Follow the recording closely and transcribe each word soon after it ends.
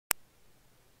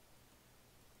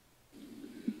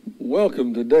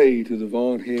Welcome today to the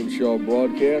Hanshaw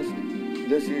broadcast.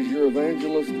 This is your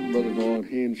evangelist, Brother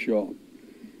Hanshaw.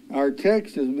 Our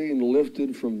text is being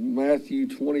lifted from Matthew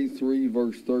 23,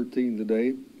 verse 13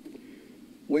 today.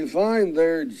 We find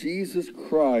there Jesus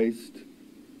Christ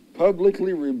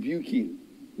publicly rebuking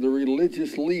the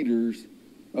religious leaders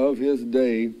of his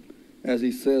day as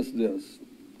he says this: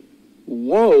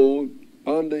 "Woe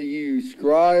unto you,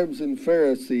 scribes and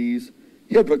Pharisees,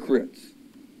 hypocrites!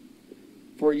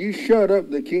 For you shut up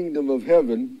the kingdom of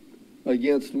heaven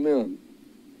against men.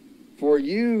 For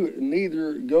you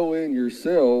neither go in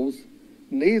yourselves,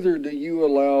 neither do you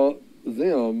allow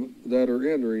them that are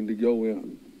entering to go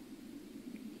in."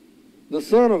 The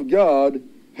Son of God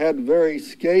had very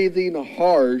scathing,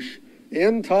 harsh,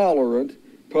 intolerant,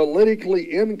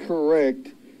 politically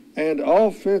incorrect, and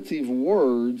offensive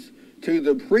words to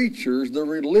the preachers, the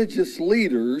religious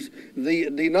leaders, the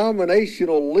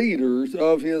denominational leaders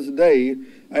of his day,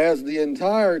 as the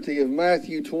entirety of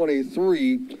Matthew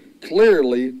 23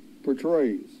 clearly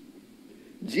portrays.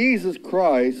 Jesus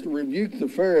Christ rebuked the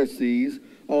Pharisees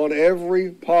on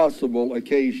every possible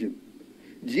occasion.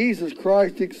 Jesus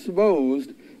Christ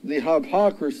exposed the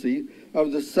hypocrisy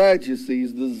of the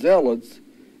Sadducees, the Zealots,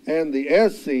 and the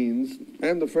Essenes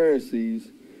and the Pharisees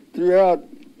throughout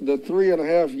the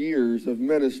 3.5 years of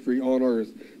ministry on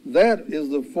earth. That is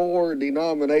the four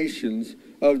denominations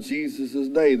of Jesus'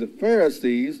 day: the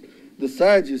Pharisees, the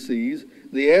Sadducees,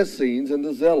 the Essenes, and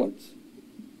the Zealots.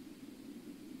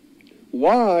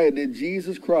 Why did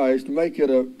Jesus Christ make it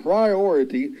a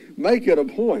priority, make it a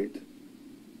point,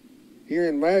 here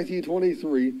in Matthew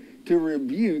 23, to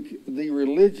rebuke the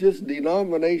religious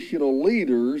denominational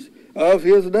leaders of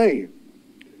his day?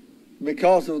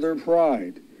 Because of their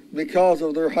pride, because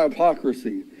of their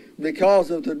hypocrisy, because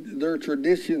of their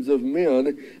traditions of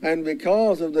men, and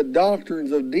because of the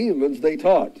doctrines of demons they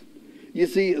taught. You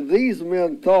see, these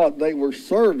men thought they were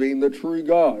serving the true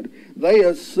God. They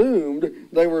assumed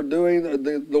they were doing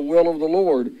the will of the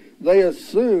Lord. They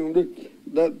assumed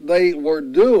that they were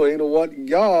doing what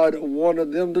God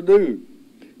wanted them to do.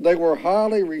 They were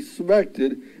highly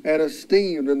respected and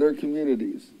esteemed in their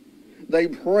communities. They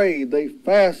prayed, they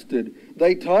fasted,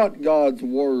 they taught God's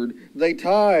word, they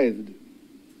tithed,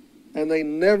 and they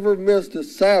never missed a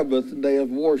Sabbath day of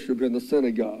worship in the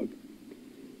synagogue.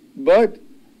 But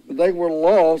they were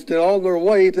lost and on their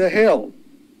way to hell.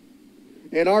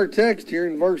 In our text here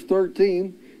in verse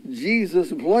 13,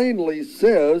 Jesus plainly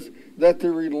says that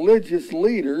the religious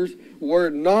leaders were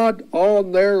not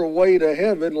on their way to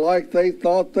heaven like they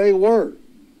thought they were.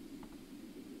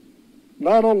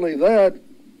 Not only that,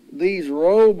 these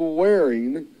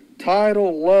robe-wearing,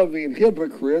 title-loving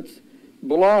hypocrites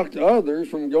blocked others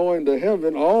from going to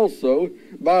heaven also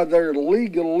by their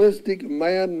legalistic,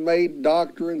 man-made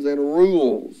doctrines and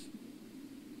rules.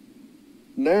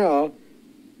 Now,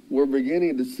 we're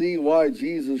beginning to see why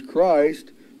Jesus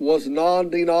Christ was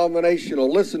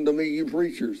non-denominational. Listen to me, you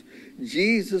preachers.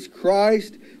 Jesus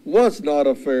Christ was not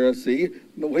a Pharisee.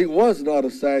 No, he was not a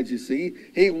Sadducee.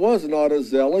 He was not a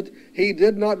Zealot. He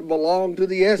did not belong to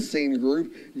the Essene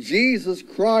group. Jesus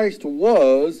Christ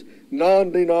was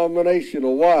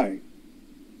non-denominational. Why?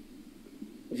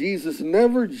 Jesus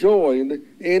never joined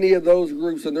any of those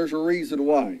groups, and there's a reason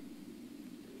why.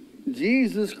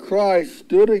 Jesus Christ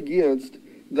stood against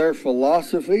their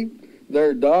philosophy,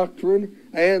 their doctrine,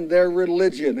 and their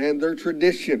religion, and their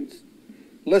traditions.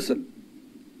 Listen,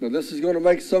 now this is going to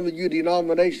make some of you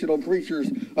denominational preachers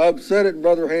upset at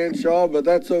Brother Hanshaw, but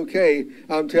that's okay.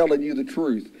 I'm telling you the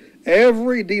truth.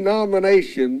 Every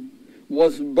denomination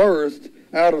was birthed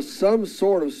out of some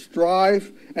sort of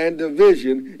strife and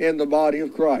division in the body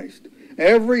of Christ.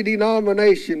 Every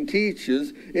denomination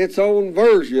teaches its own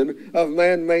version of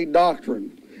man-made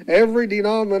doctrine. Every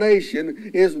denomination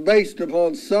is based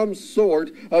upon some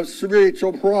sort of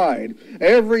spiritual pride.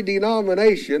 Every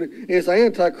denomination is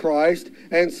antichrist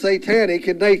and satanic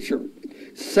in nature.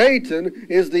 Satan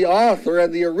is the author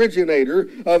and the originator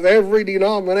of every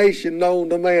denomination known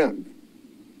to man.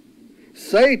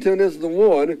 Satan is the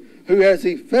one who has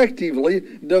effectively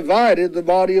divided the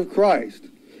body of Christ.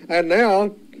 And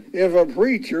now, if a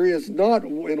preacher is not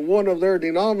in one of their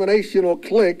denominational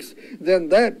cliques, then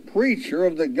that preacher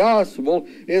of the gospel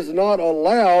is not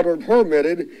allowed or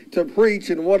permitted to preach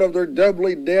in one of their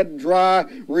doubly dead, dry,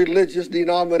 religious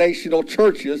denominational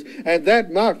churches. And that,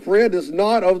 my friend, is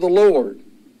not of the Lord.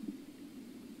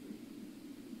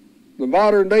 The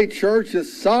modern day church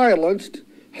has silenced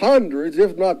hundreds,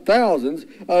 if not thousands,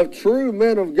 of true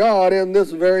men of God in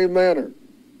this very manner.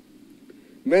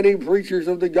 Many preachers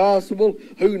of the gospel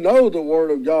who know the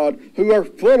Word of God, who are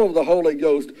full of the Holy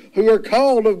Ghost, who are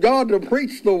called of God to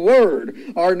preach the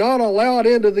Word, are not allowed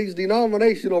into these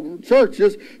denominational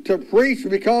churches to preach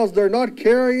because they're not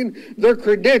carrying their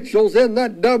credentials in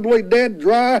that doubly dead,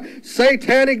 dry,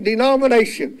 satanic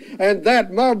denomination. And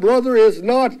that, my brother, is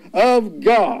not of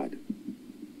God.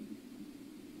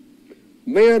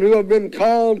 Men who have been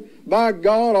called by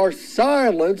God are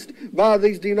silenced by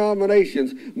these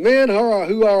denominations. Men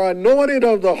who are anointed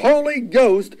of the Holy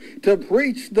Ghost to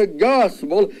preach the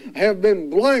gospel have been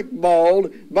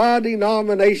blackballed by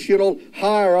denominational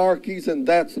hierarchies, and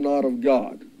that's not of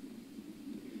God.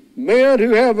 Men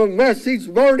who have a message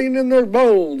burning in their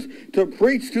bones to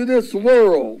preach to this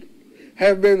world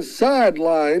have been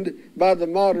sidelined by the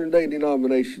modern day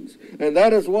denominations. And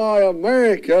that is why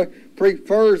America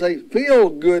prefers a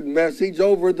feel-good message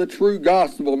over the true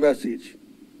gospel message.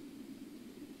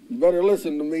 You better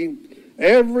listen to me.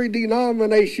 Every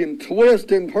denomination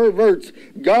twists and perverts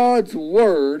God's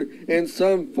word in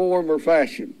some form or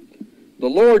fashion. The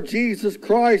Lord Jesus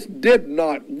Christ did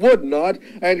not, would not,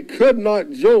 and could not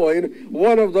join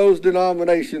one of those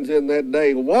denominations in that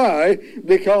day. Why?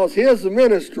 Because his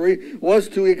ministry was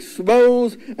to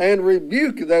expose and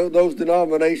rebuke those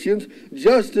denominations,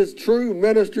 just as true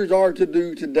ministers are to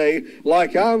do today,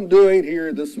 like I'm doing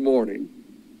here this morning.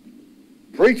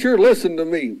 Preacher, listen to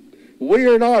me. We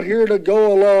are not here to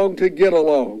go along to get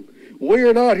along. We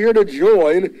are not here to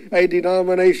join a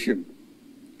denomination.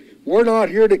 We're not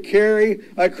here to carry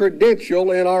a credential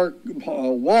in our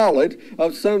wallet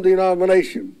of some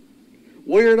denomination.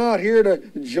 We're not here to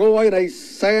join a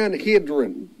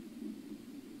Sanhedrin.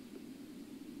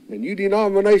 And you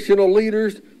denominational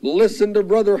leaders, listen to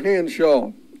Brother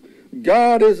Hanshaw.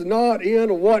 God is not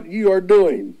in what you are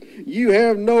doing. You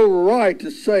have no right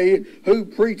to say who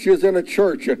preaches in a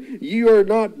church. You are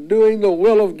not doing the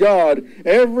will of God.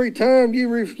 Every time you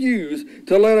refuse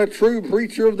to let a true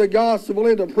preacher of the gospel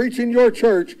into preaching your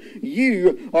church,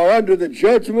 you are under the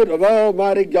judgment of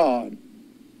Almighty God.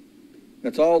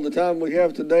 That's all the time we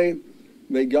have today.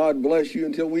 May God bless you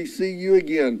until we see you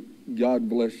again. God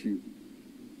bless you.